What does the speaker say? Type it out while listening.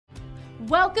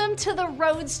Welcome to the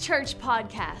Roads Church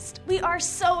podcast. We are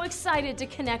so excited to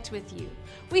connect with you.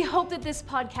 We hope that this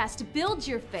podcast builds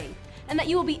your faith and that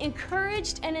you will be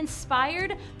encouraged and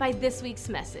inspired by this week's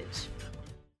message.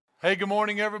 Hey, good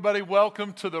morning, everybody.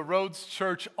 Welcome to the Roads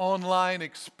Church online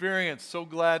experience. So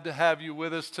glad to have you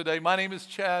with us today. My name is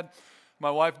Chad. My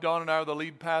wife Dawn and I are the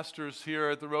lead pastors here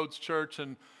at the Roads Church,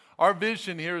 and our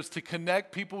vision here is to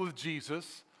connect people with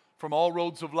Jesus from all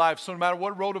roads of life. So no matter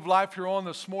what road of life you're on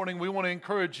this morning, we want to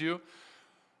encourage you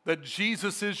that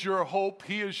Jesus is your hope,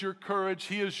 He is your courage,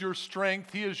 He is your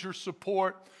strength, He is your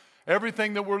support.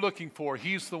 Everything that we're looking for,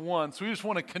 He's the one. So we just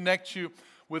want to connect you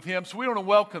with Him. So we want to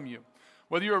welcome you.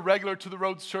 Whether you're a regular to the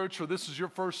Roads Church or this is your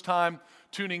first time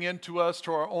tuning in to us,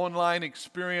 to our online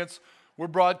experience, we're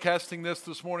broadcasting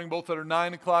this morning both at our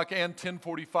 9 o'clock and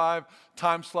 10:45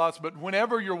 time slots. But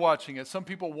whenever you're watching it, some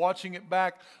people watching it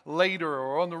back later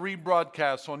or on the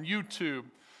rebroadcast on YouTube,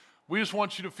 we just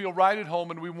want you to feel right at home,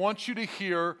 and we want you to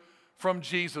hear from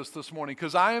Jesus this morning,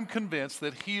 because I am convinced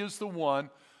that He is the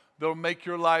one that will make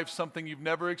your life something you've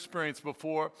never experienced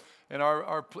before, and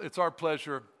it's our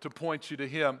pleasure to point you to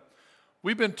Him.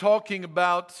 We've been talking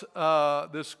about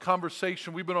this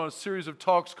conversation. We've been on a series of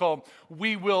talks called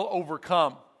We Will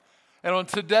Overcome. And on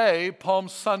today, Palm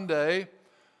Sunday,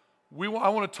 I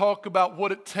want to talk about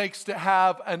what it takes to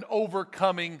have an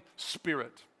overcoming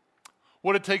spirit.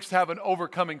 What it takes to have an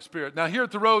overcoming spirit. Now here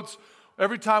at the Roads,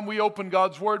 every time we open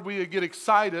God's Word, we get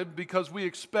excited because we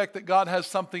expect that God has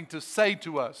something to say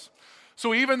to us.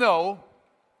 So even though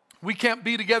we can't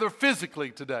be together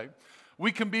physically today,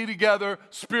 we can be together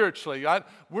spiritually.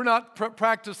 We're not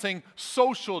practicing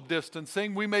social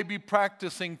distancing. We may be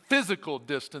practicing physical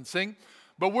distancing,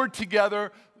 but we're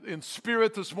together in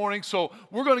spirit this morning. So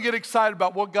we're going to get excited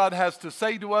about what God has to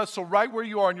say to us. So right where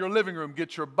you are in your living room,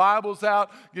 get your Bibles out,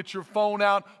 get your phone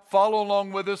out, follow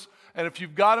along with us. And if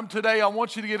you've got them today, I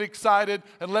want you to get excited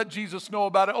and let Jesus know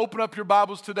about it. Open up your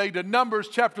Bibles today to Numbers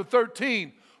chapter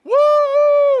 13.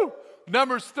 Woo!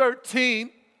 Numbers 13.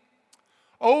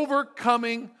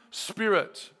 Overcoming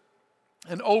spirit.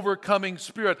 An overcoming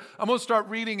spirit. I'm going to start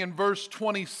reading in verse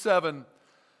 27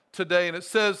 today. And it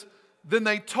says, Then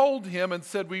they told him and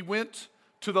said, We went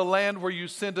to the land where you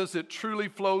sent us. It truly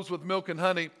flows with milk and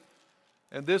honey,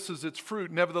 and this is its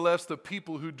fruit. Nevertheless, the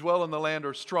people who dwell in the land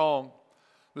are strong.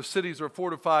 The cities are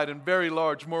fortified and very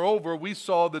large. Moreover, we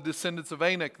saw the descendants of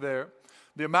Anak there.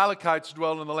 The Amalekites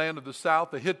dwell in the land of the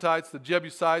south. The Hittites, the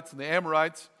Jebusites, and the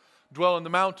Amorites dwell in the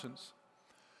mountains.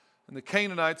 And the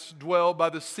Canaanites dwell by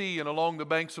the sea and along the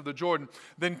banks of the Jordan.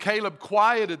 Then Caleb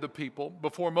quieted the people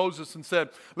before Moses and said,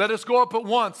 Let us go up at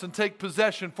once and take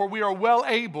possession, for we are well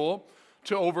able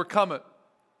to overcome it.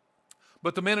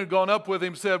 But the men who had gone up with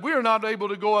him said, We are not able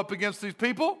to go up against these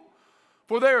people,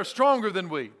 for they are stronger than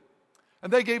we.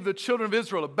 And they gave the children of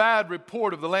Israel a bad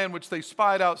report of the land which they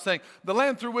spied out, saying, The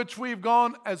land through which we have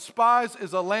gone as spies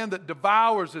is a land that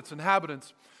devours its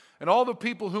inhabitants. And all the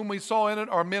people whom we saw in it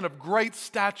are men of great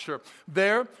stature.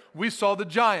 There we saw the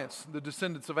giants. The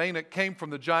descendants of Anak came from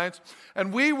the giants.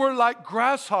 And we were like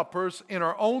grasshoppers in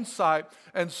our own sight,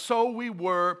 and so we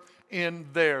were in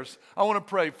theirs. I want to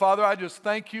pray. Father, I just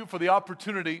thank you for the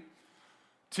opportunity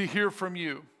to hear from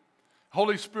you.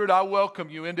 Holy Spirit, I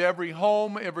welcome you into every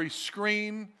home, every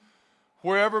screen,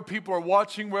 wherever people are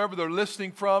watching, wherever they're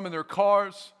listening from in their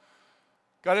cars.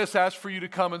 God, I just ask for you to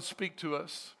come and speak to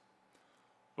us.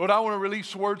 Lord, I want to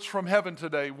release words from heaven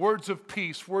today, words of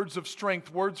peace, words of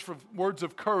strength, words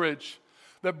of courage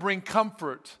that bring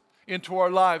comfort into our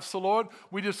lives. So, Lord,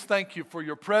 we just thank you for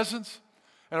your presence,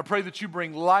 and I pray that you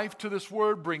bring life to this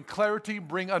word, bring clarity,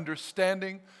 bring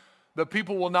understanding, that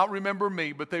people will not remember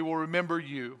me, but they will remember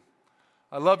you.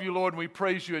 I love you, Lord, and we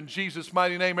praise you in Jesus'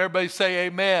 mighty name. Everybody say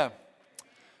amen.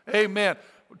 Amen.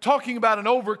 Talking about an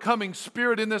overcoming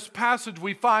spirit, in this passage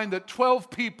we find that 12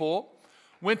 people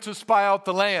went to spy out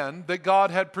the land that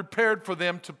God had prepared for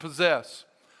them to possess.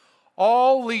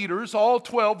 All leaders, all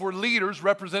 12 were leaders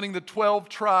representing the 12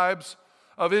 tribes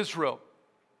of Israel.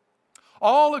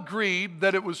 All agreed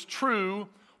that it was true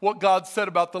what God said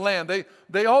about the land.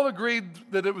 They all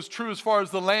agreed that it was true as far as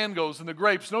the land goes and the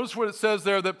grapes. Notice what it says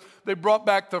there, that they brought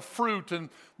back the fruit, and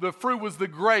the fruit was the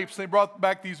grapes. They brought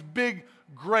back these big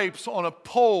grapes on a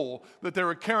pole that they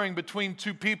were carrying between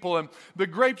two people, and the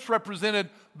grapes represented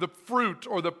the fruit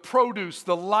or the produce,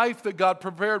 the life that God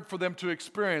prepared for them to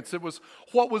experience. It was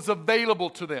what was available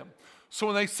to them. So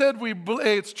when they said,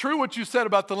 hey, it's true what you said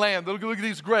about the land, look at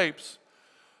these grapes.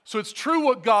 So it's true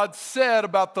what God said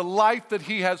about the life that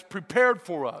He has prepared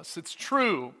for us. It's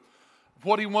true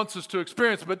what He wants us to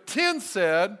experience. But 10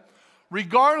 said,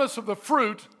 regardless of the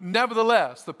fruit,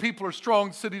 nevertheless, the people are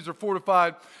strong, cities are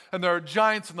fortified, and there are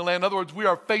giants in the land. In other words, we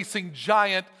are facing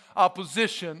giant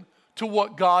opposition to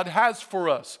what God has for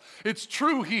us. It's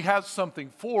true He has something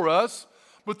for us,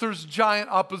 but there's giant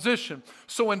opposition.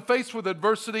 So when faced with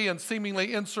adversity and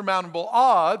seemingly insurmountable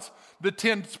odds, the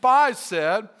 10 spies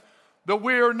said that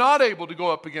we are not able to go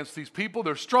up against these people.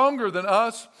 They're stronger than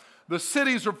us. The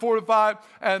cities are fortified,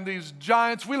 and these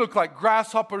giants, we look like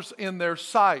grasshoppers in their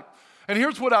sight. And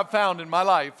here's what I've found in my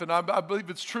life, and I believe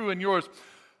it's true in yours.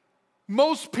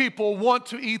 Most people want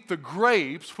to eat the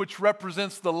grapes, which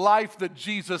represents the life that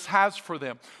Jesus has for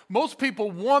them. Most people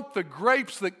want the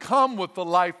grapes that come with the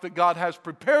life that God has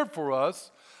prepared for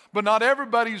us, but not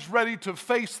everybody's ready to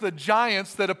face the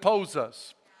giants that oppose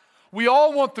us. We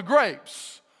all want the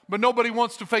grapes, but nobody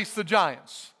wants to face the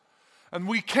giants. And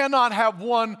we cannot have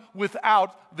one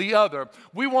without the other.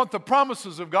 We want the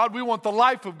promises of God. We want the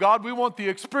life of God. We want the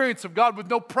experience of God with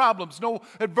no problems, no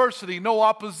adversity, no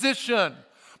opposition.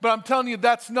 But I'm telling you,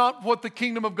 that's not what the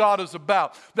kingdom of God is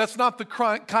about. That's not the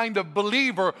kind of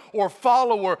believer or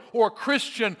follower or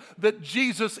Christian that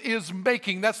Jesus is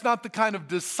making. That's not the kind of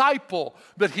disciple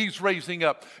that He's raising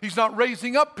up. He's not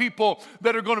raising up people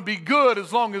that are going to be good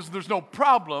as long as there's no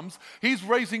problems. He's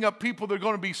raising up people that are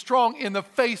going to be strong in the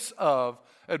face of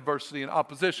adversity and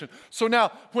opposition. So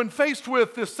now, when faced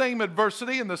with the same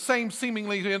adversity and the same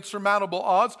seemingly insurmountable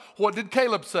odds, what did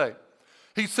Caleb say?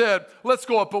 He said, let's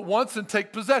go up at once and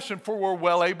take possession, for we're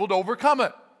well able to overcome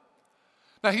it.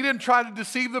 Now, he didn't try to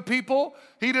deceive the people.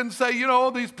 He didn't say,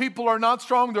 these people are not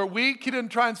strong, they're weak. He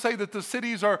didn't try and say that the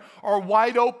cities are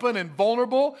wide open and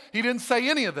vulnerable. He didn't say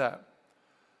any of that.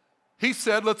 He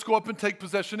said, let's go up and take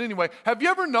possession anyway. Have you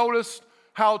ever noticed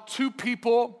how two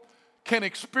people can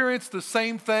experience the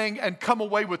same thing and come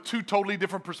away with two totally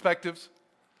different perspectives?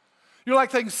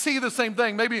 Like they can see the same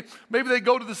thing. Maybe they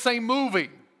go to the same movie.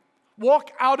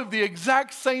 Walk out of the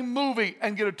exact same movie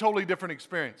and get a totally different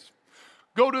experience.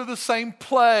 Go to the same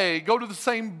play, go to the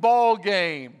same ball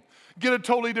game, get a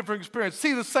totally different experience.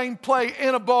 See the same play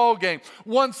in a ball game.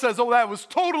 One says, oh, that was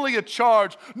totally a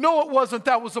charge. No, it wasn't.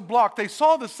 That was a block. They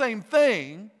saw the same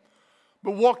thing,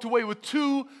 but walked away with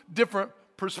two different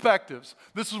perspectives.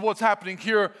 This is what's happening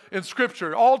here in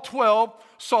Scripture. All 12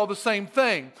 saw the same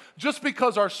thing. Just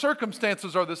because our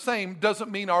circumstances are the same doesn't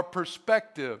mean our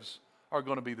perspectives are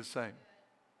going to be the same.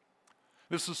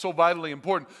 This is so vitally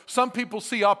important. Some people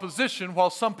see opposition while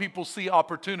some people see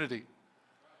opportunity.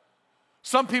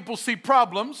 Some people see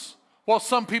problems while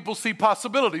some people see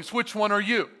possibilities. Which one are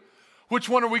you? Which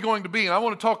one are we going to be? And I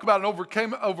want to talk about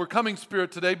an overcoming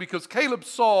spirit today, because Caleb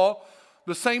saw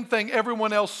the same thing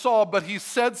everyone else saw, but he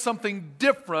said something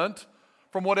different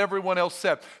from what everyone else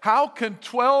said. How can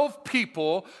 12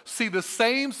 people see the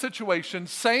same situation,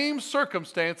 same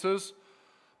circumstances,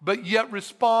 but yet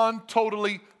respond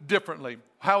totally differently?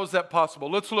 How is that possible?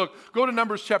 Let's look. Go to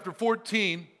Numbers chapter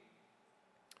 14.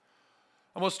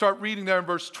 I'm going to start reading there in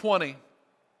verse 20.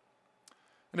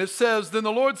 And it says, then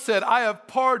the Lord said, I have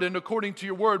pardoned according to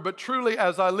your word, but truly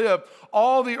as I live,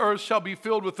 all the earth shall be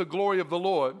filled with the glory of the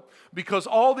Lord, because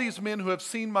all these men who have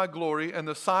seen my glory and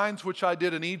the signs which I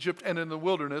did in Egypt and in the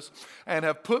wilderness, and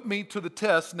have put me to the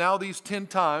test now these 10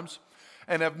 times,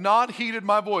 and have not heeded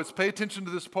my voice. Pay attention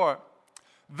to this part.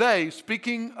 They,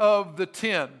 speaking of the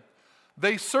 10,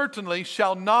 they certainly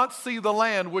shall not see the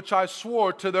land which I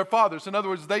swore to their fathers. In other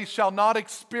words, they shall not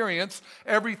experience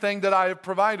everything that I have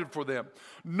provided for them.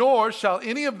 Nor shall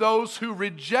any of those who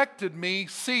rejected me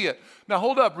see it. Now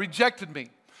hold up, rejected me.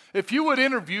 If you would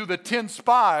interview the 10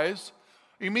 spies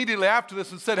immediately after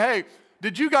this and said, hey,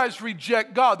 did you guys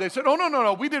reject God? They said, oh,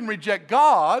 no, we didn't reject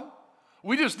God.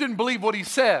 We just didn't believe what He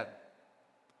said.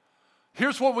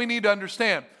 Here's what we need to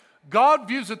understand. God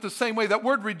views it the same way. That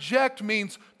word reject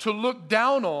means to look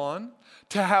down on,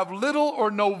 to have little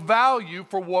or no value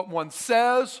for what one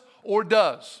says or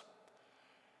does.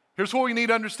 Here's what we need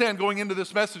to understand going into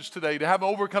this message today, to have an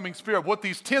overcoming spirit. What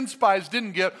these 10 spies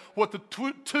didn't get, what the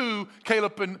two,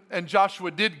 Caleb and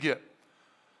Joshua, did get.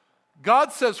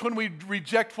 God says when we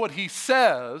reject what He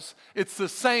says, it's the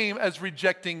same as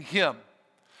rejecting Him.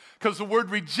 Because the word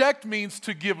reject means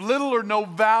to give little or no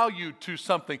value to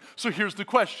something. So here's the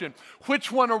question.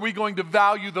 Which one are we going to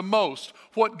value the most?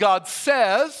 What God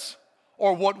says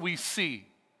or what we see?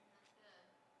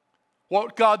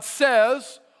 What God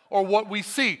says or what we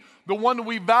see? The one that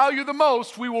we value the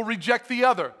most, we will reject the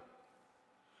other.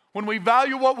 When we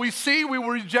value what we see, we will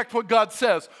reject what God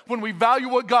says. When we value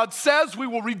what God says, we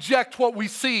will reject what we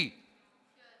see.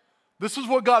 This is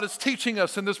what God is teaching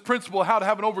us in this principle, how to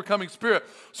have an overcoming spirit.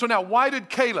 So now, why did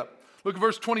Caleb? Look at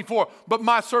verse 24. But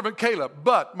my servant Caleb.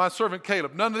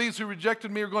 None of these who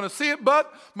rejected me are going to see it,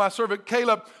 but my servant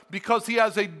Caleb, because he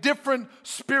has a different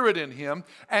spirit in him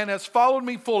and has followed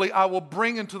me fully, I will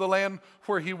bring into the land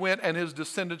where he went, and his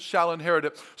descendants shall inherit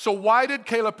it. So why did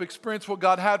Caleb experience what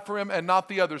God had for him and not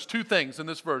the others? Two things in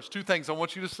this verse. Two things I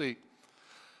want you to see.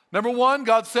 Number one,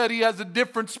 God said he has a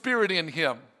different spirit in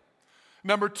him.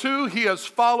 Number two, he has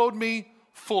followed me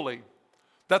fully.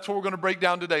 That's what we're going to break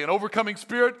down today. An overcoming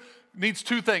spirit needs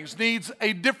two things. Needs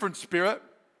a different spirit,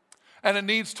 and it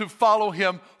needs to follow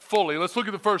him fully. Let's look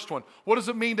at the first one. What does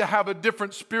it mean to have a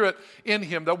different spirit in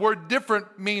him? The word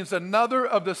different means another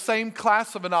of the same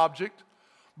class of an object,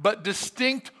 but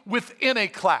distinct within a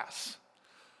class.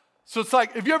 So it's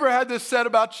like, have you ever had this said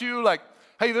about you? Like,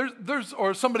 hey, there's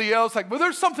or somebody else, like, well,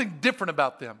 there's something different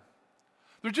about them.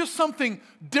 There's just something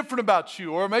different about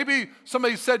you. Or maybe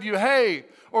somebody said to you, hey,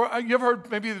 or you ever heard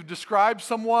maybe they describe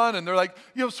someone and they're like,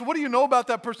 so what do you know about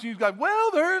that person? You go,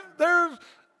 well,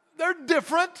 they're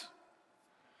different.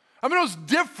 I mean, what's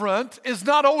different is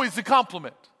not always a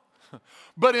compliment.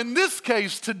 But in this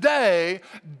case today,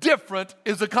 different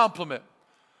is a compliment.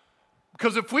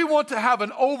 Because if we want to have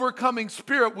an overcoming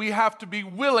spirit, we have to be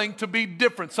willing to be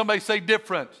different. Somebody say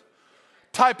different.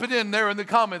 Type it in there in the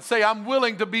comments. Say, I'm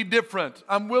willing to be different.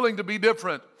 I'm willing to be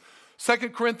different. 2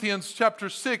 Corinthians chapter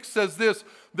 6 says this,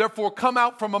 therefore come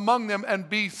out from among them and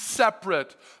be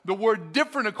separate. The word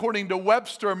different according to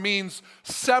Webster means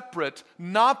separate,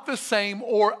 not the same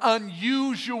or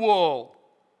unusual.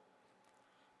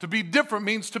 To be different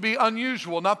means to be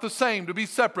unusual, not the same, to be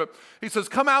separate. He says,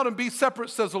 come out and be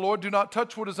separate, says the Lord. Do not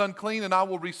touch what is unclean, and I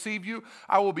will receive you.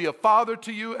 I will be a father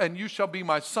to you, and you shall be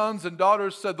my sons and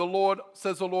daughters, says the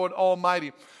Lord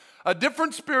Almighty. A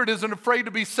different spirit isn't afraid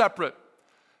to be separate.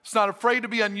 It's not afraid to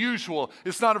be unusual.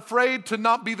 It's not afraid to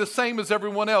not be the same as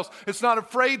everyone else. It's not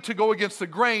afraid to go against the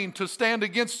grain, to stand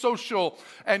against social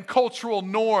and cultural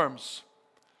norms.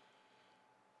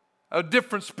 A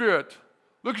different spirit.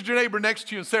 Look at your neighbor next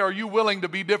to you and say, are you willing to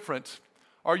be different?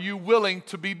 Are you willing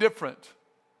to be different?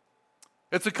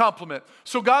 It's a compliment.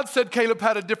 So God said Caleb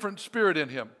had a different spirit in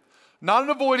him. Not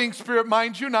an avoiding spirit,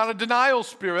 mind you, not a denial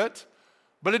spirit,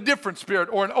 but a different spirit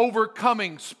or an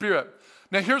overcoming spirit.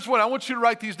 Now here's what I want you to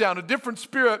write these down. A different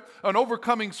spirit, an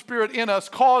overcoming spirit in us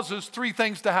causes three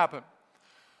things to happen.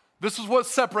 This is what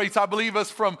separates, I believe,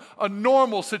 us from a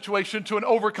normal situation to an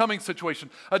overcoming situation.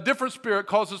 A different spirit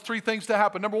causes three things to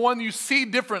happen. Number one, you see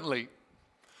differently.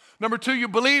 Number two, you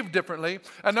believe differently.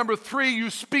 And number three,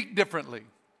 you speak differently.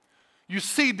 You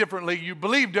see differently, you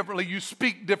believe differently, you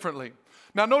speak differently.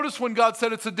 Now notice when God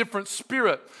said it's a different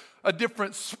spirit.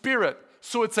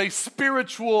 So it's a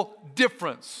spiritual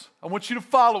difference. I want you to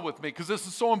follow with me because this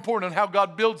is so important in how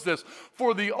God builds this.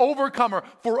 For the overcomer,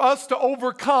 for us to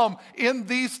overcome in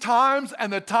these times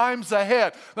and the times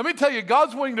ahead. Let me tell you,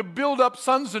 God's willing to build up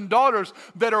sons and daughters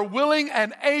that are willing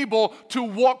and able to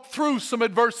walk through some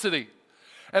adversity.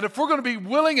 And if we're going to be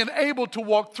willing and able to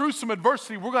walk through some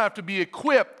adversity, we're going to have to be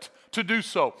equipped to do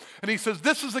so. And he says,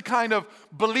 this is the kind of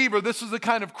believer, this is the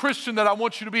kind of Christian that I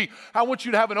want you to be. I want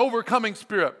you to have an overcoming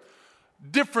spirit.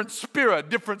 Different spirit.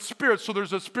 So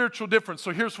there's a spiritual difference.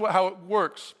 So here's how it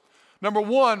works. Number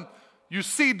one, you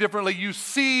see differently. You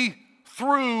see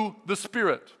through the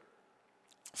Spirit.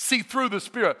 See through the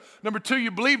Spirit. Number two, you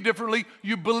believe differently.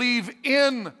 You believe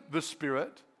in the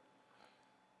Spirit.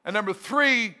 And number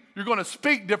three, you're going to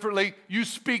speak differently. You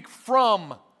speak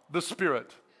from the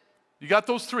Spirit. You got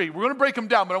those three. We're going to break them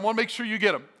down, but I want to make sure you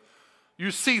get them. You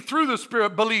see through the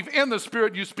Spirit, believe in the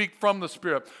Spirit, you speak from the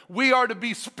Spirit. We are to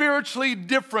be spiritually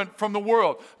different from the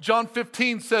world. John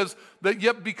 15 says that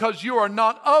yet because you are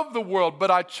not of the world, but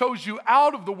I chose you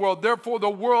out of the world, therefore the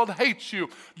world hates you.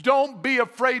 Don't be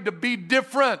afraid to be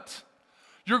different.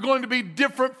 You're going to be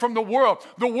different from the world.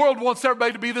 The world wants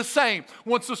everybody to be the same,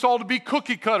 wants us all to be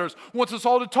cookie cutters, wants us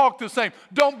all to talk the same.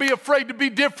 Don't be afraid to be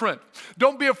different.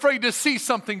 Don't be afraid to see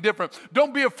something different.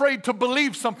 Don't be afraid to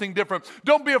believe something different.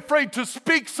 Don't be afraid to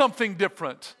speak something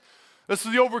different. This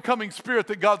is the overcoming spirit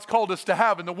that God's called us to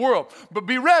have in the world. But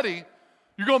be ready,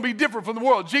 you're going to be different from the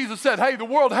world. Jesus said, hey, the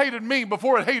world hated me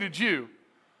before it hated you.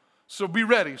 So be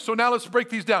ready. So now let's break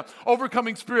these down.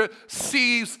 Overcoming spirit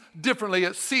sees differently.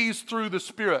 It sees through the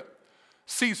Spirit.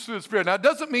 Sees through the Spirit. Now it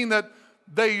doesn't mean that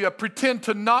they pretend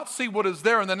to not see what is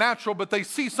there in the natural, but they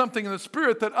see something in the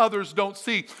Spirit that others don't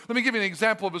see. Let me give you an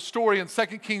example of a story in 2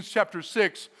 Kings chapter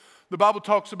 6. The Bible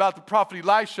talks about the prophet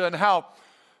Elisha and how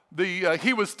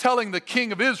he was telling the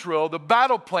king of Israel the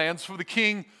battle plans for the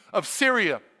king of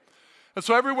Syria. And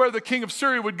so everywhere the king of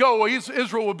Syria would go,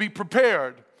 Israel would be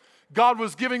prepared. God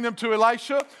was giving them to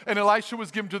Elisha, and Elisha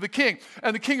was given to the king.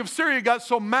 And the king of Syria got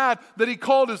so mad that he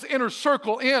called his inner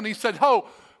circle in. He said,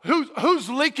 who's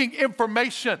leaking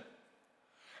information?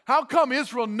 How come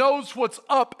Israel knows what's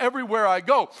up everywhere I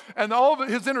go? And all of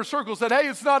his inner circle said, hey,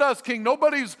 it's not us, king.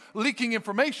 Nobody's leaking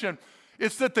information.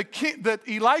 It's that that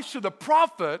Elisha the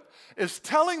prophet is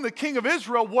telling the king of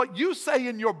Israel what you say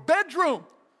in your bedroom.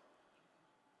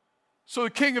 So the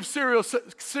king of Syria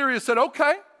said,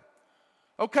 okay,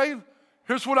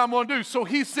 here's what I'm going to do. So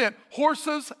he sent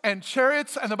horses and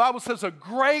chariots, and the Bible says a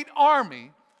great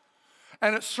army,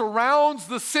 and it surrounds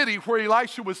the city where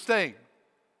Elisha was staying.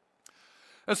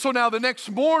 And so now the next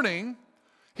morning,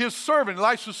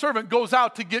 Elisha's servant, goes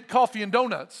out to get coffee and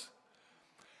donuts.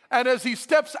 And as he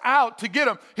steps out to get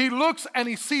them, he looks and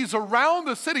he sees around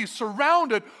the city,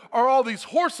 surrounded are all these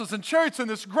horses and chariots and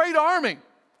this great army.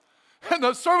 And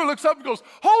the servant looks up and goes,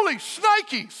 holy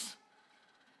shnikes!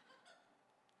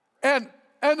 And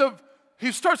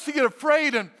he starts to get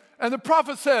afraid, and the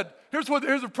prophet said, here's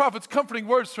the prophet's comforting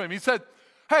words to him. He said,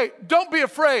 hey, don't be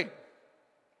afraid.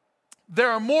 There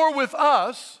are more with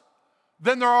us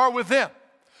than there are with them.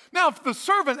 Now, if the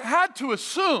servant had to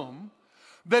assume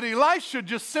that Elisha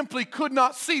just simply could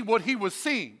not see what he was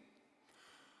seeing.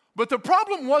 But the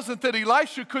problem wasn't that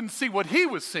Elisha couldn't see what he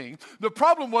was seeing. The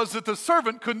problem was that the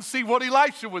servant couldn't see what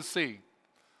Elisha was seeing.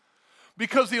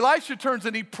 Because Elisha turns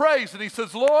and he prays and he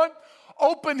says, Lord,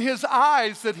 open his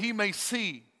eyes that he may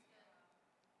see.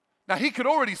 Now, he could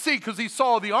already see because he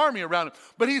saw the army around him.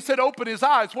 But he said, open his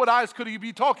eyes. What eyes could he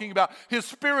be talking about? His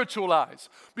spiritual eyes.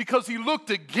 Because he looked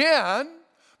again,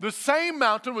 the same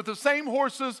mountain with the same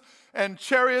horses and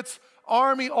chariots,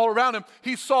 army all around him.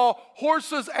 He saw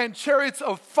horses and chariots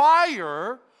of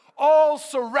fire all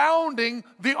surrounding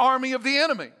the army of the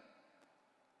enemy.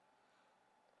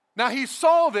 Now, he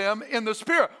saw them in the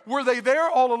spirit. Were they there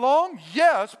all along?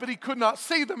 Yes, but he could not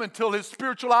see them until his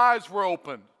spiritual eyes were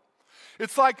opened.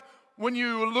 It's like when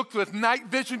you looked with night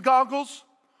vision goggles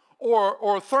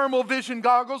or thermal vision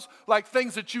goggles, like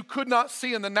things that you could not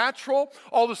see in the natural.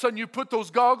 All of a sudden you put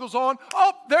those goggles on.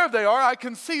 Oh, there they are. I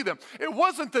can see them. It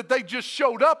wasn't that they just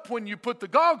showed up when you put the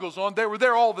goggles on. They were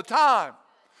there all the time.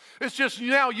 It's just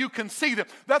now you can see them.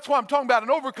 That's why I'm talking about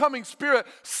an overcoming spirit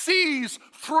sees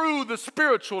through the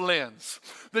spiritual lens.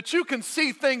 That you can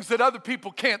see things that other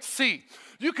people can't see.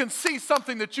 You can see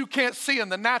something that you can't see in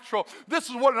the natural. This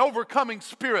is what an overcoming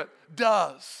spirit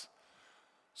does.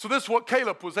 So this is what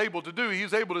Caleb was able to do. He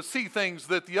was able to see things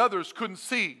that the others couldn't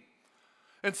see.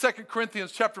 In 2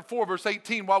 Corinthians chapter 4, verse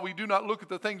 18, while we do not look at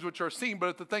the things which are seen, but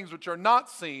at the things which are not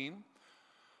seen,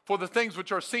 for the things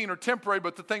which are seen are temporary,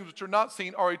 but the things which are not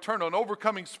seen are eternal. An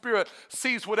overcoming spirit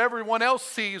sees what everyone else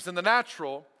sees in the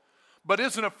natural, but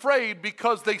isn't afraid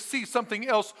because they see something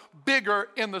else bigger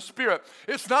in the spirit.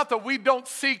 It's not that we don't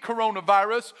see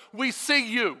coronavirus. We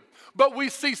see you, but we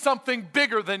see something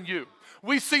bigger than you.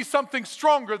 We see something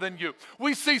stronger than you.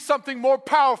 We see something more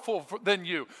powerful than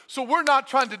you. So we're not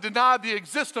trying to deny the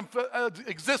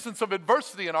existence of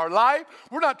adversity in our life.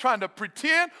 We're not trying to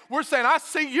pretend. We're saying, I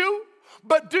see you,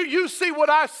 but do you see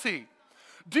what I see?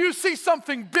 Do you see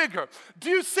something bigger? Do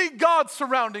you see God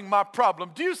surrounding my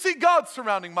problem? Do you see God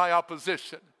surrounding my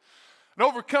opposition? An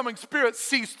overcoming spirit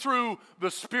sees through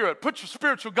the spirit. Put your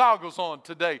spiritual goggles on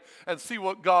today and see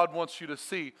what God wants you to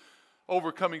see.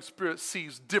 Overcoming spirit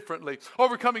sees differently.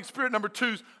 Overcoming spirit, number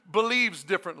 2, believes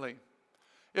differently.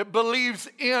 It believes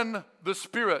in the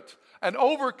spirit. An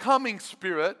overcoming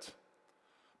spirit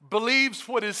believes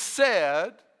what is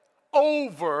said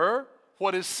over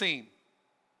what is seen.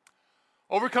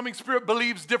 Overcoming spirit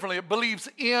believes differently. It believes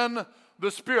in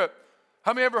the spirit.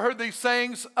 How many ever heard these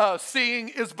sayings? Seeing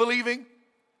is believing.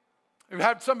 Have you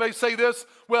had somebody say this?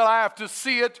 Well, I have to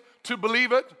see it to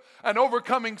believe it. An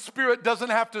overcoming spirit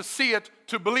doesn't have to see it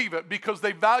to believe it because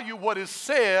they value what is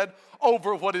said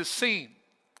over what is seen.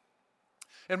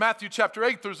 In Matthew chapter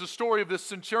 8, there's a story of this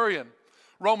centurion,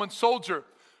 Roman soldier,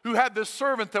 who had this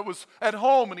servant that was at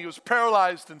home and he was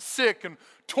paralyzed and sick and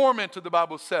tormented, the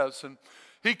Bible says. And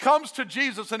he comes to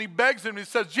Jesus and he begs him. He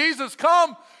says, Jesus,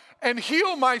 come and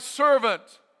heal my servant.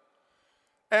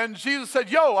 And Jesus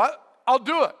said, I'll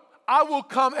do it. I will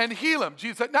come and heal him.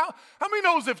 Jesus said, now, how many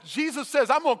knows if Jesus says,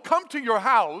 I'm going to come to your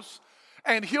house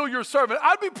and heal your servant,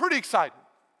 I'd be pretty excited.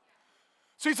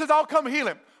 So he says, I'll come heal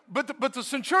him. But the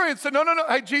centurion said, no.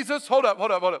 Hey, Jesus, hold up.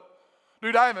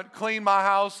 Dude, I haven't cleaned my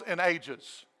house in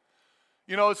ages.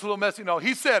 You know, it's a little messy. No,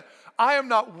 he said, I am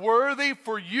not worthy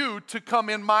for you to come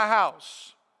in my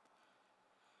house.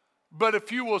 But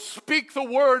if you will speak the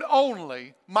word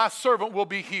only, my servant will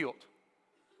be healed.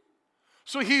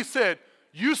 So he said,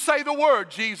 you say the word,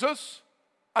 Jesus.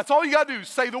 That's all you got to do,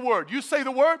 say the word. You say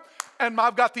the word, and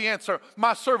I've got the answer.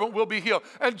 My servant will be healed.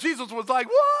 And Jesus was like,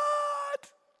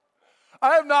 what?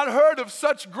 I have not heard of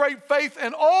such great faith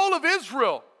in all of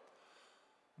Israel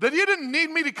that you didn't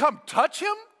need me to come touch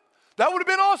him? That would have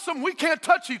been awesome. We can't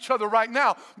touch each other right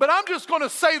now, but I'm just going to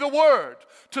say the word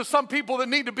to some people that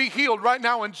need to be healed right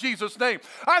now in Jesus' name.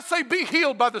 I say be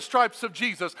healed by the stripes of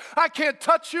Jesus. I can't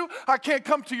touch you. I can't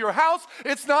come to your house.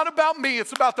 It's not about me.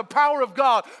 It's about the power of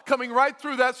God coming right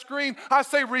through that screen. I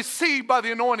say receive by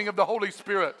the anointing of the Holy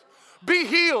Spirit. Be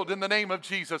healed in the name of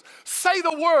Jesus. Say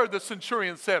the word, the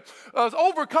centurion said. An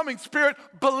overcoming spirit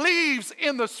believes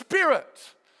in the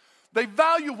Spirit. They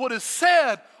value what is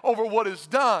said over what is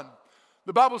done.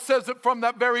 The Bible says that from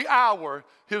that very hour,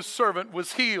 his servant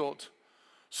was healed.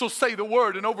 So say the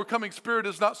word. An overcoming spirit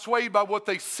is not swayed by what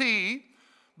they see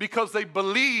because they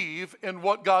believe in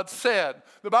what God said.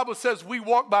 The Bible says we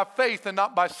walk by faith and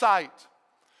not by sight.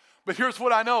 But here's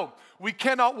what I know. We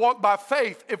cannot walk by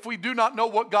faith if we do not know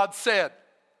what God said.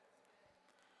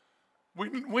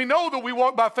 We know that we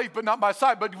walk by faith but not by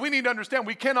sight, but we need to understand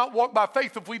we cannot walk by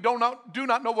faith if we do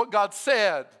not know what God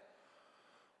said.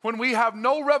 When we have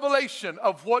no revelation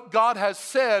of what God has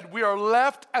said, we are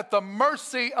left at the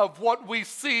mercy of what we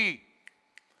see.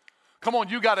 Come on,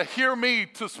 you got to hear me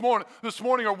this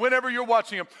morning or whenever you're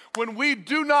watching him. When we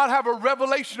do not have a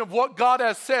revelation of what God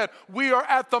has said, we are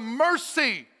at the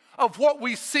mercy of what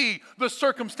we see, the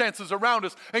circumstances around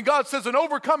us. And God says an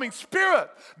overcoming spirit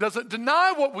doesn't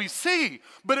deny what we see,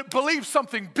 but it believes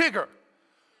something bigger,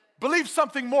 believes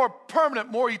something more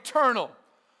permanent, more eternal.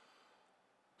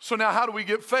 So now how do we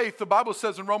get faith? The Bible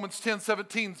says in Romans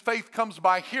 10:17, faith comes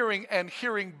by hearing and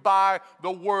hearing by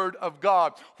the word of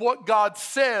God. What God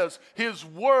says, his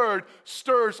word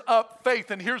stirs up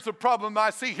faith. And here's the problem I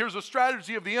see. Here's a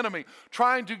strategy of the enemy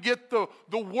trying to get the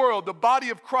world, the body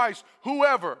of Christ,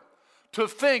 whoever, to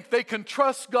think they can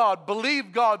trust God,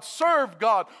 believe God, serve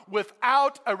God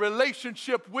without a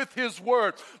relationship with his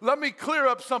word. Let me clear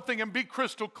up something and be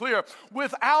crystal clear.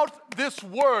 Without this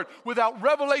word, without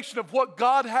revelation of what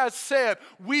God has said,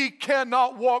 we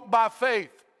cannot walk by faith.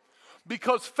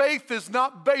 Because faith is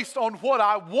not based on what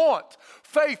I want.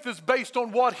 Faith is based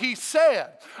on what he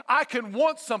said. I can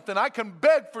want something. I can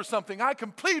beg for something. I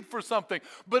can plead for something.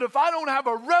 But if I don't have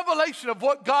a revelation of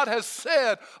what God has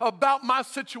said about my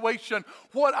situation,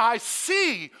 what I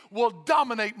see will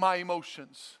dominate my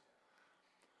emotions.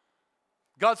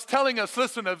 God's telling us,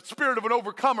 listen, a spirit of an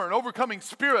overcomer, an overcoming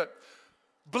spirit,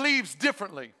 believes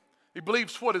differently. He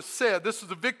believes what is said. This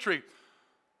is a victory.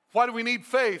 Why do we need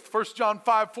faith? 1 John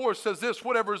 5:4 says this,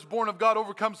 whatever is born of God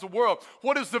overcomes the world.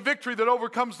 What is the victory that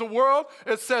overcomes the world?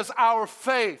 It says our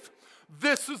faith.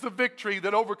 This is the victory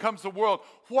that overcomes the world.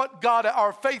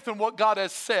 Our faith in what God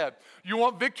has said. You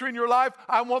want victory in your life?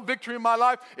 I want victory in my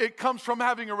life. It comes from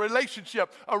having a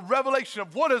relationship, a revelation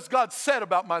of what has God said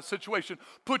about my situation.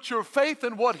 Put your faith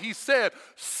in what he said.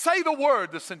 Say the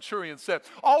word, the centurion said.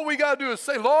 All we got to do is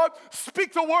say, Lord,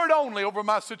 speak the word only over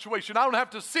my situation. I don't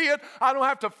have to see it. I don't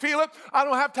have to feel it. I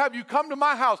don't have to have you come to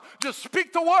my house. Just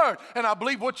speak the word, and I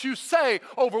believe what you say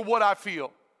over what I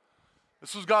feel.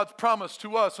 This is God's promise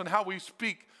to us and how we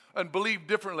speak and believe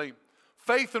differently.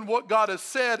 Faith in what God has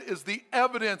said is the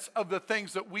evidence of the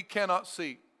things that we cannot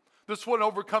see. This is what an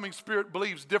overcoming spirit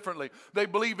believes differently. They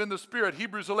believe in the Spirit.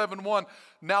 Hebrews 11:1.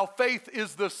 Now faith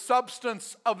is the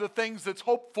substance of the things that's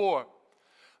hoped for.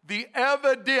 The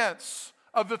evidence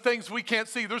of the things we can't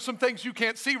see. There's some things you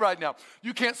can't see right now.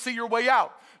 You can't see your way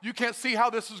out. You can't see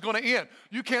how this is going to end.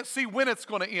 You can't see when it's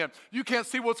going to end. You can't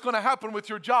see what's going to happen with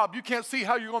your job. You can't see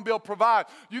how you're going to be able to provide.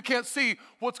 You can't see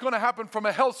what's going to happen from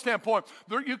a health standpoint.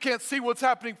 You can't see what's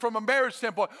happening from a marriage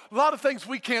standpoint. A lot of things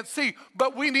we can't see,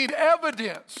 but we need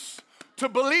evidence to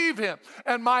believe him.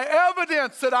 And my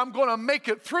evidence that I'm going to make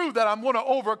it through, that I'm going to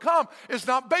overcome, is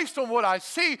not based on what I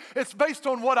see. It's based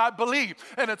on what I believe.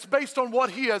 And it's based on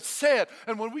what he has said.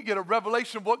 And when we get a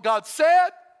revelation of what God said,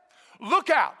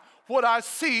 look out. What I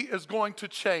see is going to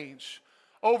change.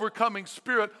 Overcoming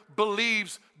spirit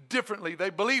believes differently.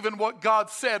 They believe in what God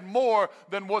said more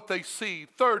than what they see.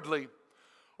 Thirdly,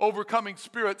 overcoming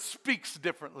spirit speaks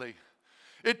differently.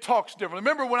 It talks differently.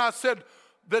 Remember when I said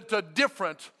that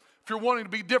different, if you're wanting to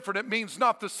be different, it means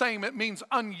not the same. It means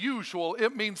unusual.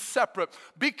 It means separate.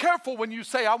 Be careful when you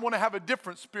say, I want to have a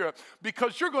different spirit,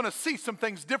 because you're going to see some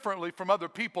things differently from other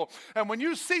people. And when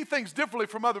you see things differently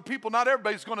from other people, not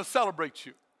everybody's going to celebrate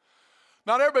you.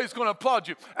 Not everybody's going to applaud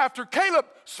you. After Caleb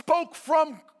spoke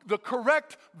from the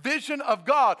correct vision of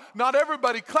God, not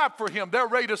everybody clapped for him. They're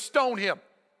ready to stone him.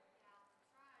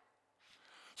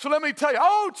 So let me tell you,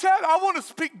 Chad, I want to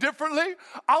speak differently.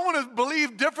 I want to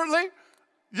believe differently.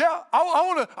 Yeah,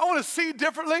 I want to see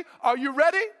differently. Are you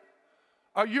ready?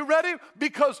 Are you ready?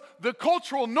 Because the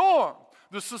cultural norm,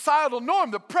 the societal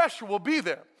norm, the pressure will be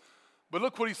there. But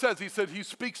look what he says. He said he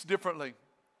speaks differently.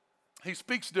 He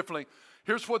speaks differently.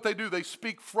 Here's what they do. They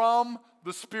speak from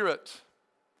the Spirit.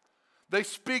 They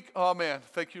speak, oh man,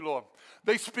 thank you, Lord.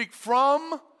 They speak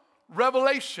from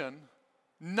revelation,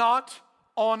 not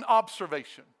on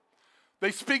observation.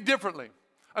 They speak differently.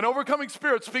 An overcoming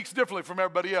spirit speaks differently from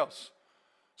everybody else.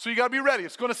 So you got to be ready.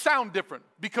 It's going to sound different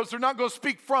because they're not going to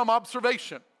speak from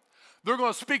observation. They're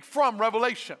going to speak from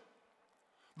revelation.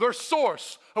 Their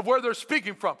source of where they're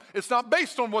speaking from. It's not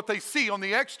based on what they see on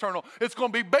the external. It's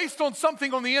going to be based on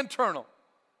something on the internal.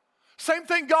 Same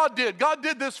thing God did. God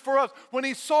did this for us. When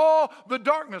he saw the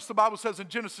darkness, the Bible says in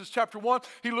Genesis chapter 1,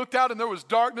 he looked out and there was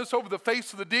darkness over the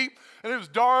face of the deep, and it was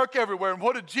dark everywhere. And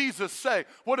what did Jesus say?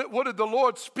 What did the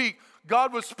Lord speak?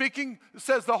 God was speaking. It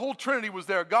says the whole Trinity was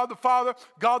there. God the Father,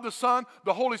 God the Son,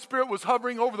 the Holy Spirit was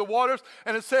hovering over the waters.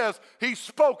 And it says he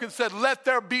spoke and said, let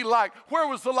there be light. Where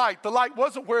was the light? The light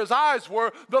wasn't where his eyes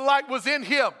were. The light was in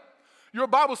him. Your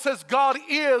Bible says God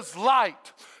is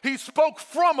light. He spoke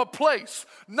from a place,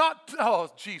 not,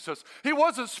 oh, Jesus. He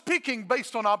wasn't speaking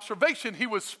based on observation. He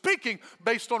was speaking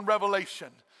based on revelation.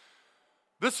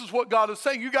 This is what God is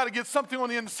saying. You got to get something on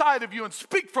the inside of you and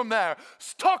speak from there.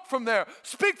 Talk from there.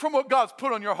 Speak from what God's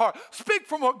put on your heart. Speak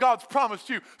from what God's promised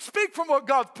you. Speak from what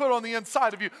God's put on the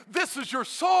inside of you. This is your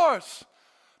source.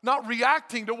 Not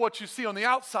reacting to what you see on the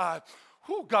outside.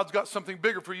 Whew, God's got something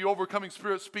bigger for you. Overcoming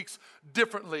spirit speaks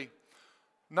differently.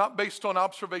 Not based on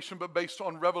observation, but based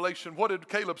on revelation. What did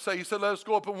Caleb say? He said, let us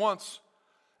go up at once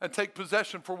and take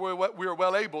possession, for we are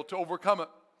well able to overcome it.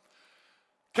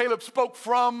 Caleb spoke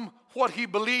from what he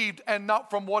believed and not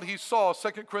from what he saw. 2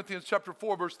 Corinthians chapter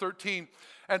 4, verse 13.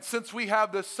 And since we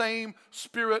have the same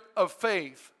spirit of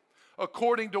faith,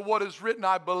 according to what is written,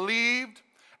 I believed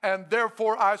and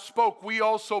therefore I spoke. We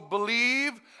also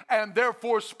believe and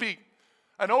therefore speak.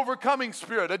 An overcoming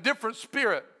spirit, a different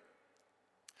spirit,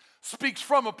 speaks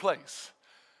from a place.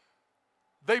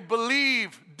 They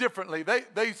believe differently.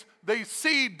 They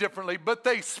see differently, but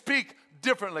they speak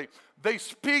differently. They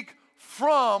speak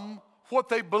from what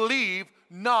they believe,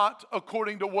 not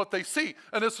according to what they see.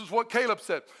 And this is what Caleb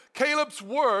said. Caleb's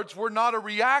words were not a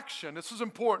reaction. This is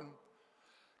important.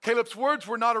 Caleb's words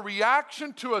were not a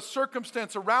reaction to a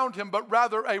circumstance around him, but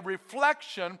rather a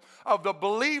reflection of the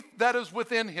belief that is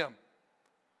within him.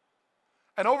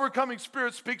 An overcoming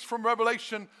spirit speaks from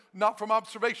revelation, not from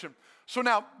observation. So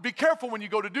now, be careful when you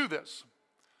go to do this.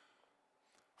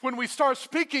 When we start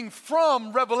speaking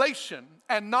from revelation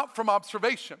and not from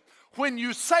observation, when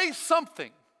you say something,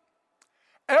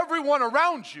 everyone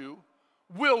around you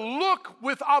will look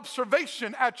with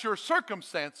observation at your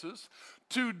circumstances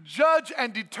to judge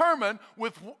and determine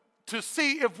to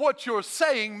see if what you're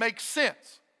saying makes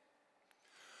sense.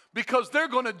 Because they're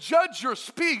going to judge your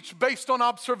speech based on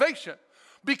observation,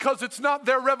 because it's not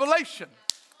their revelation.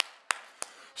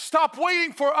 Stop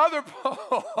waiting for other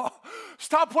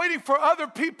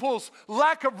people's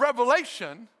lack of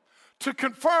revelation to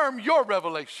confirm your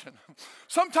revelation.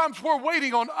 Sometimes we're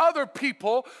waiting on other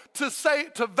people to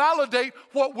validate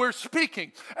what we're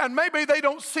speaking. And maybe they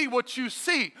don't see what you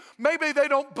see. Maybe they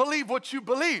don't believe what you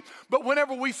believe. But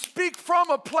whenever we speak from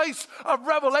a place of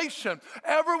revelation,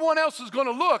 everyone else is going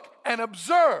to look and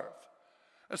observe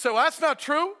and say, well, that's not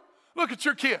true. Look at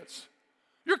your kids.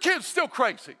 Your kid's still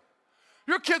crazy.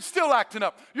 Your kid's still acting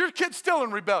up. Your kid's still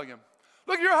in rebellion.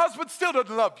 Look, your husband still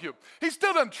doesn't love you. He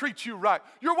still doesn't treat you right.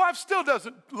 Your wife still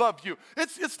doesn't love you.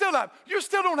 It's still not. You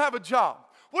still don't have a job.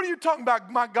 What are you talking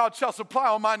about? My God shall supply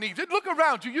all my needs. Look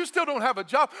around you. You still don't have a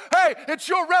job. Hey, it's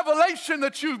your revelation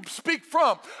that you speak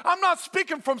from. I'm not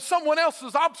speaking from someone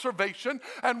else's observation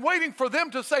and waiting for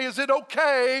them to say, is it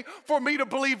okay for me to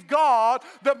believe God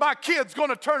that my kid's going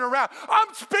to turn around?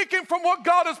 I'm speaking from what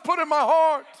God has put in my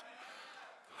heart.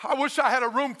 I wish I had a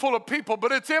room full of people,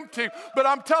 but it's empty. But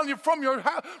I'm telling you, from your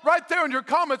right there in your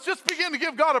comments, just begin to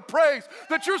give God a praise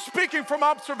that you're speaking from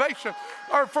observation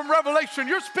or from revelation.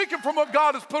 You're speaking from what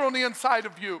God has put on the inside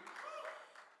of you.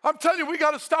 I'm telling you, we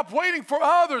got to stop waiting for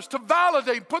others to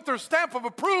validate, put their stamp of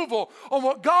approval on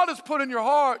what God has put in your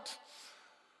heart.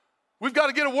 We've got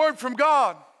to get a word from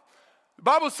God. The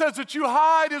Bible says that you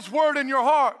hide His word in your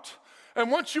heart. And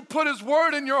once you put His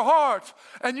word in your heart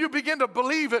and you begin to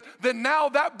believe it, then now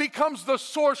that becomes the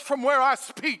source from where I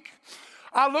speak.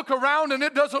 I look around and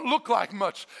it doesn't look like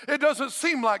much. It doesn't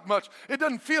seem like much. It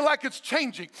doesn't feel like it's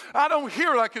changing. I don't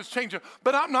hear like it's changing.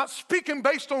 But I'm not speaking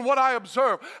based on what I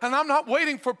observe. And I'm not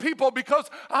waiting for people because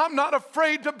I'm not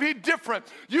afraid to be different.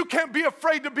 You can't be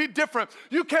afraid to be different.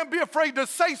 You can't be afraid to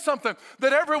say something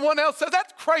that everyone else says.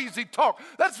 That's crazy talk.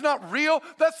 That's not real.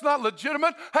 That's not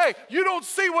legitimate. Hey, you don't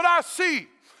see what I see.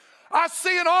 I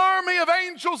see an army of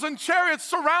angels and chariots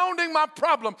surrounding my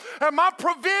problem, and my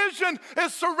provision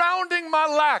is surrounding my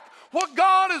lack. What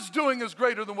God is doing is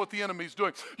greater than what the enemy is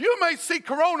doing. You may see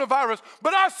coronavirus,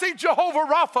 but I see Jehovah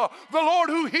Rapha, the Lord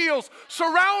who heals,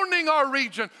 surrounding our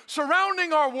region,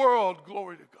 surrounding our world.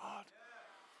 Glory to God.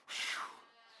 Whew.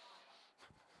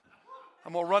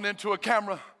 I'm going to run into a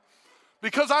camera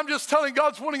because I'm just telling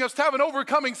God's wanting us to have an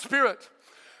overcoming spirit.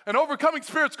 An overcoming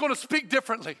spirit's going to speak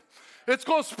differently. It's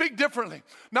going to speak differently.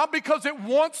 Not because it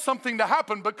wants something to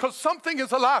happen, but because something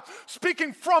is alive.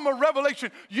 Speaking from a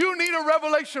revelation. You need a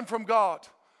revelation from God.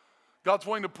 God's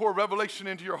wanting to pour revelation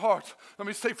into your heart. Let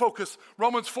me stay focused.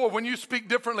 Romans 4, when you speak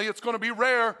differently, it's going to be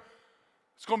rare.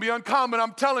 It's going to be uncommon.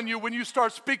 I'm telling you, when you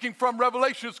start speaking from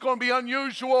revelation, it's going to be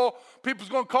unusual. People's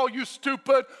going to call you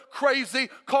stupid, crazy,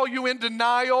 call you in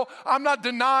denial. I'm not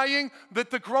denying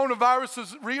that the coronavirus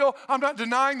is real. I'm not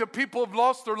denying that people have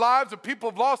lost their lives, that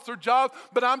people have lost their jobs.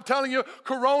 But I'm telling you,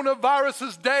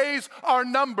 coronavirus's days are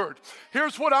numbered.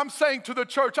 Here's what I'm saying to the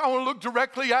church. I want to look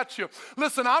directly at you.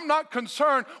 Listen, I'm not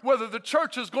concerned whether the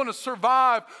church is going to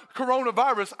survive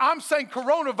coronavirus. I'm saying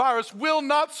coronavirus will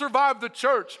not survive the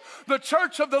church. The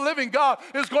church of the living God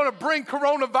is going to bring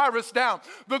coronavirus down.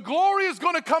 The glory is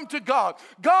going to come to God.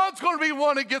 God's going to be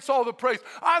one that gets all the praise.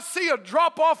 I see a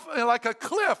drop off, like a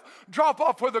cliff drop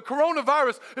off, where the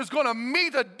coronavirus is going to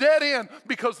meet a dead end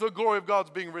because the glory of God's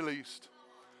being released.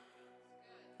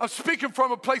 I'm speaking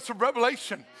from a place of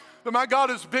revelation. That my God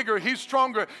is bigger, He's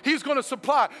stronger, He's going to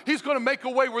supply, He's going to make a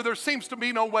way where there seems to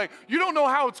be no way. You don't know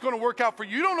how it's going to work out for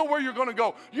you. You don't know where you're going to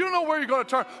go. You don't know where you're going to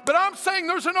turn. But I'm saying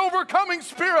there's an overcoming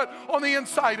spirit on the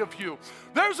inside of you.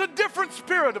 There's a different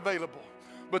spirit available.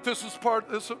 But this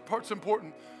part's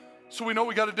important. So we know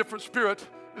we got a different spirit.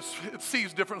 It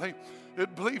sees differently,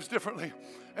 it believes differently,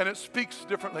 and it speaks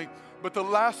differently. But the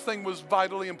last thing was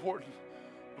vitally important.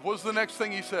 What was the next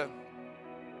thing he said?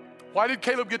 Why did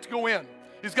Caleb get to go in?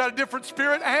 He's got a different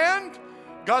spirit, and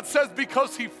God says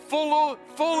because he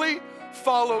fully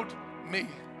followed me.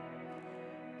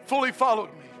 Fully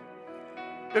followed me.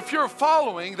 If you're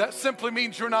following, that simply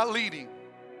means you're not leading.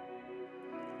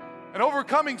 An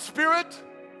overcoming spirit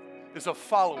is a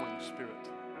following spirit.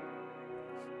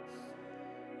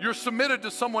 You're submitted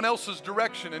to someone else's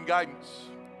direction and guidance.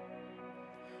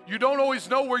 You don't always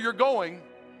know where you're going,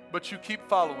 but you keep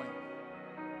following.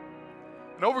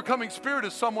 An overcoming spirit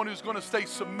is someone who's going to stay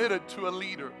submitted to a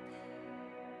leader.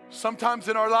 Sometimes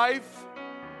in our life,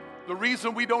 the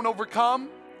reason we don't overcome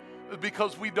is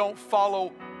because we don't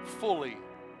follow fully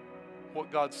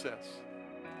what God says.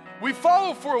 We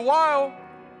follow for a while,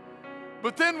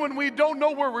 but then when we don't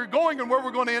know where we're going and where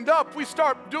we're going to end up, we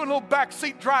start doing a little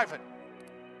backseat driving.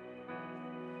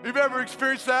 Have you ever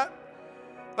experienced that?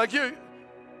 Like you're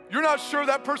not sure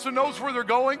that person knows where they're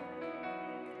going.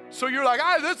 So you're like,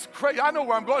 this is crazy. I know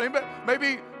where I'm going.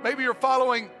 Maybe you're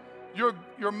following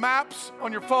your maps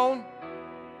on your phone,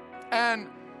 and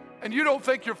you don't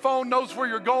think your phone knows where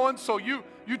you're going, so you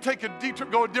take a detour,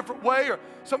 go a different way or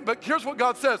something. But here's what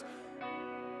God says.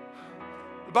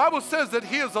 The Bible says that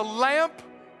He is a lamp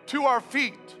to our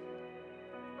feet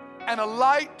and a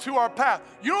light to our path.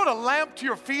 You know what a lamp to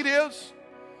your feet is?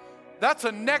 That's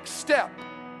a next step.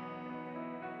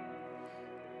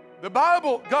 The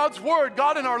Bible, God's Word,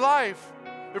 God in our life,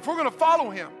 if we're going to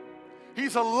follow Him,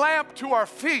 He's a lamp to our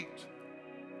feet,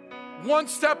 one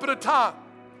step at a time.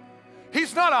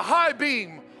 He's not a high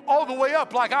beam all the way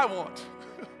up like I want.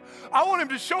 I want Him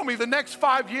to show me the next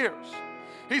 5 years.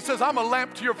 He says, I'm a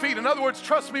lamp to your feet. In other words,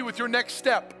 trust me with your next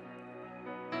step.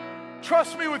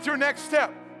 Trust me with your next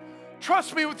step.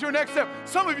 Trust me with your next step.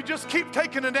 Some of you just keep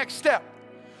taking the next step.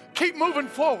 Keep moving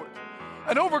forward.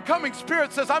 An overcoming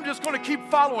spirit says, I'm just going to keep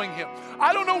following Him.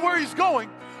 I don't know where He's going.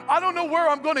 I don't know where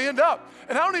I'm going to end up.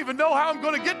 And I don't even know how I'm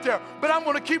going to get there. But I'm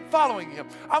going to keep following Him.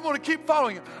 I'm going to keep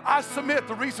following Him. I submit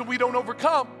the reason we don't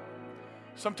overcome,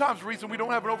 sometimes the reason we don't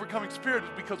have an overcoming spirit is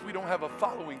because we don't have a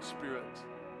following spirit.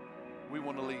 We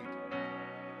want to lead.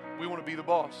 We want to be the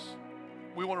boss.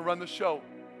 We want to run the show.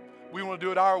 We want to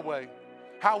do it our way.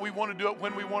 How we want to do it,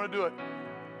 when we want to do it.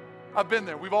 I've been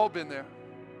there. We've all been there.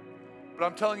 But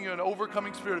I'm telling you, an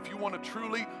overcoming spirit, if you want to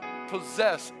truly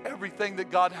possess everything that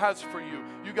God has for you,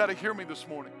 you got to hear me this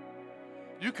morning.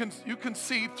 You can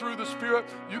see through the Spirit.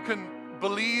 You can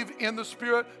believe in the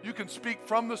Spirit, you can speak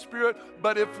from the Spirit,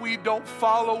 but if we don't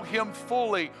follow Him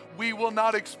fully, we will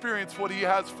not experience what He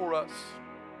has for us.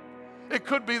 It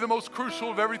could be the most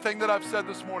crucial of everything that I've said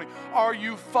this morning. Are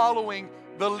you following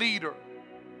the leader?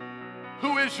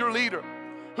 Who is your leader?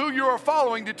 Who you are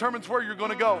following determines where you're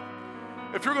going to go.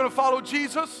 If you're going to follow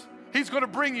Jesus, He's going to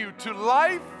bring you to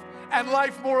life and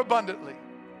life more abundantly.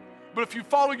 But if you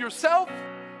follow yourself,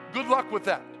 good luck with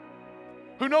that.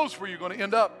 Who knows where you're going to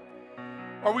end up?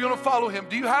 Are we going to follow Him?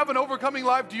 Do you have an overcoming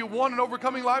life? Do you want an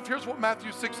overcoming life? Here's what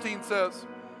Matthew 16 says.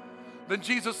 Then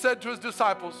Jesus said to His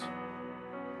disciples,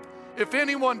 if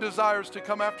anyone desires to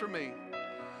come after me,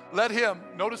 let him,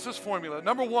 notice this formula.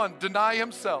 Number one, deny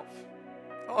himself.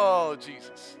 Oh,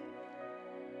 Jesus.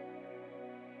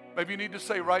 Maybe you need to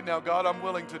say right now, God, I'm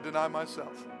willing to deny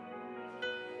myself.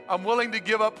 I'm willing to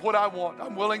give up what I want.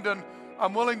 I'm willing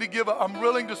to give up. I'm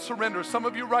willing to surrender. Some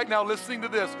of you right now listening to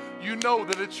this, you know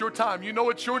that it's your time. You know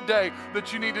it's your day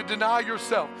that you need to deny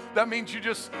yourself. That means you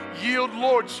just yield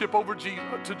lordship over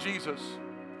to Jesus.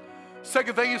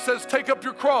 Second thing He says, take up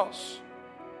your cross.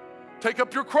 Take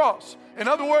up your cross. In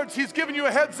other words, He's giving you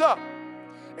a heads up.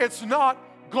 It's not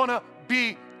gonna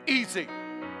be easy.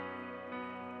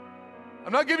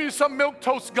 I'm not giving you some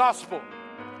milquetoast gospel.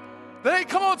 That ain't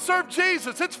come on, serve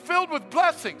Jesus. It's filled with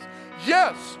blessings.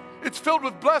 Yes, it's filled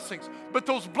with blessings, but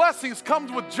those blessings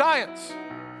come with giants.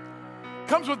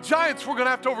 Comes with giants we're gonna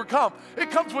have to overcome.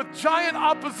 It comes with giant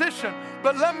opposition.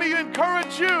 But let me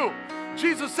encourage you.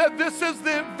 Jesus said, this is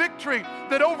the victory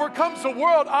that overcomes the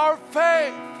world, our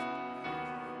faith.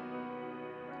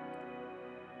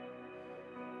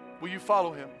 Will you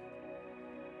follow Him?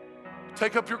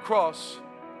 Take up your cross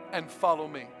and follow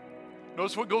me.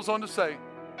 Notice what goes on to say.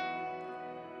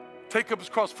 Take up His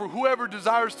cross. For whoever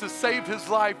desires to save his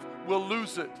life will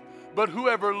lose it. But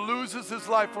whoever loses his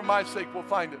life for my sake will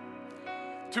find it.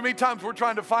 Too many times we're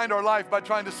trying to find our life by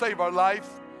trying to save our life.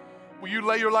 Will you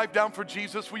lay your life down for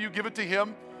Jesus? Will you give it to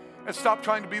Him and stop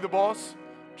trying to be the boss?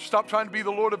 Stop trying to be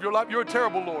the Lord of your life. You're a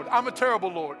terrible Lord. I'm a terrible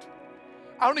Lord.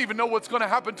 I don't even know what's going to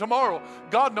happen tomorrow.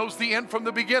 God knows the end from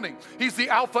the beginning. He's the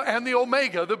Alpha and the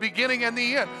Omega, the beginning and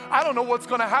the end. I don't know what's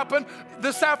going to happen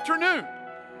this afternoon.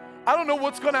 I don't know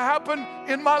what's going to happen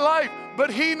in my life,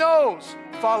 but He knows.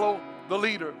 Follow the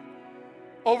leader.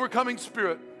 Overcoming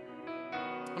spirit.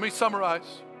 Let me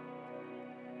summarize.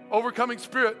 Overcoming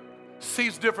spirit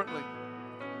sees differently.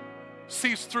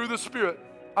 Sees through the Spirit.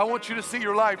 I want you to see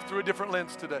your life through a different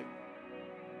lens today.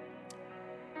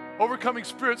 Overcoming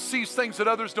spirit sees things that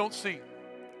others don't see.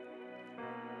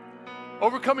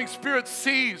 Overcoming spirit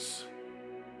sees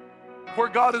where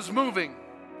God is moving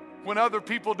when other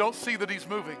people don't see that He's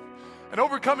moving. An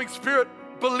overcoming spirit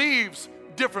believes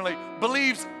differently,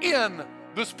 believes in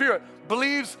the Spirit,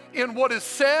 believes in what is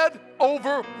said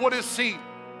over what is seen.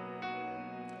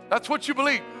 That's what you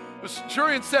believe. The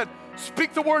centurion said,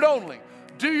 speak the word only.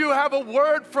 Do you have a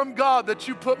word from God that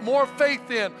you put more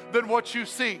faith in than what you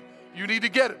see? You need to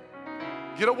get it.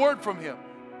 Get a word from Him.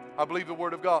 I believe the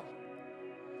word of God.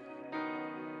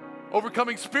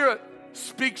 Overcoming spirit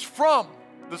speaks from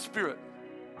the Spirit.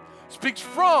 Speaks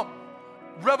from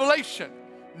revelation,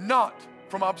 not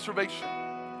from observation.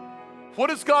 What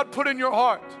does God put in your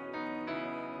heart?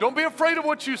 Don't be afraid of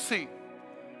what you see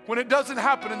when it doesn't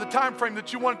happen in the time frame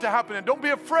that you want it to happen in. Don't be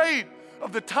afraid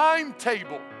of the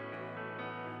timetable.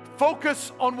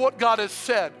 Focus on what God has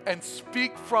said and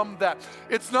speak from that.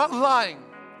 It's not lying.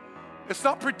 It's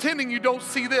not pretending you don't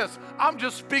see this. I'm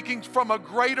just speaking from a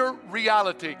greater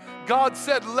reality. God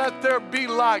said, let there be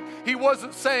light. He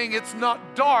wasn't saying it's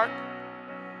not dark.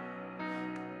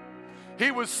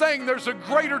 He was saying there's a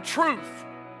greater truth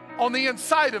on the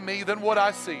inside of me than what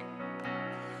I see.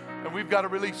 And we've got to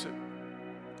release it.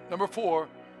 Number 4,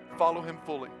 follow Him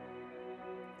fully.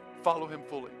 Follow Him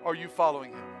fully. Are you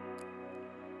following Him?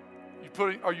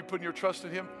 Are you putting your trust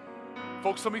in Him?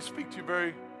 Folks, let me speak to you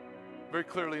very, very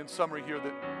clearly in summary here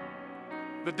that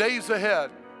the days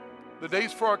ahead, the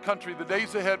days for our country, the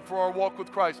days ahead for our walk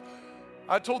with Christ.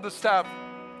 I told the staff,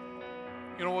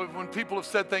 you know, when people have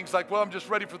said things like, well, I'm just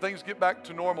ready for things to get back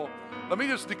to normal. Let me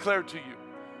just declare to you,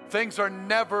 things are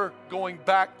never going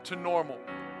back to normal.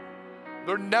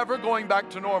 They're never going back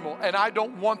to normal, and I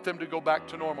don't want them to go back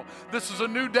to normal. This is a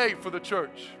new day for the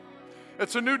church.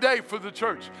 It's a new day for the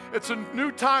church. It's a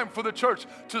new time for the church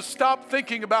to stop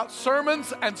thinking about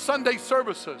sermons and Sunday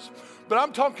services. But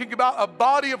I'm talking about a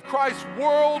body of Christ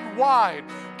worldwide,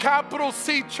 capital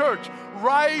C church,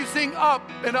 rising up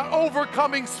in an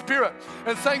overcoming spirit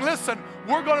and saying, listen,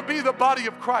 we're going to be the body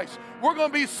of Christ. We're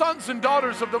going to be sons and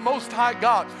daughters of the Most High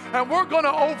God. And we're going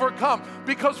to overcome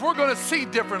because we're going to see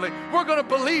differently. We're going to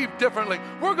believe differently.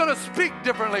 We're going to speak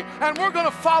differently. And we're going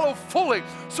to follow fully.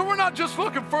 So we're not just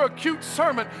looking for a cute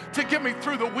sermon to get me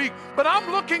through the week, but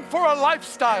I'm looking for a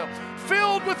lifestyle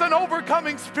filled with an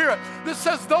overcoming spirit that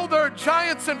says, though there are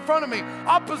giants in front of me,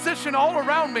 opposition all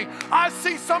around me, I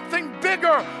see something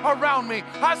bigger around me.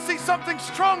 I see something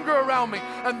stronger around me.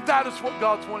 And that is what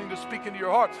God's wanting to speak into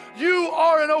your heart. You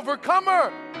are an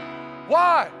overcomer.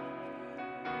 Why?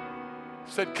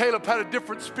 He said Caleb had a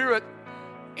different spirit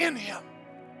in him.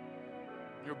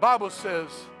 Your Bible says,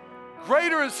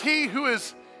 greater is he who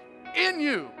is in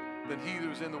you than he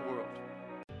who's in the world.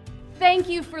 Thank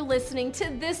you for listening to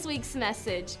this week's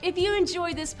message. If you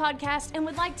enjoyed this podcast and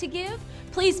would like to give,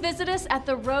 please visit us at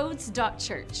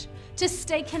theroads.church. To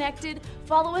stay connected,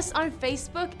 follow us on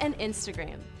Facebook and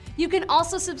Instagram. You can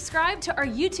also subscribe to our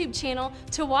YouTube channel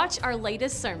to watch our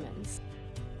latest sermons.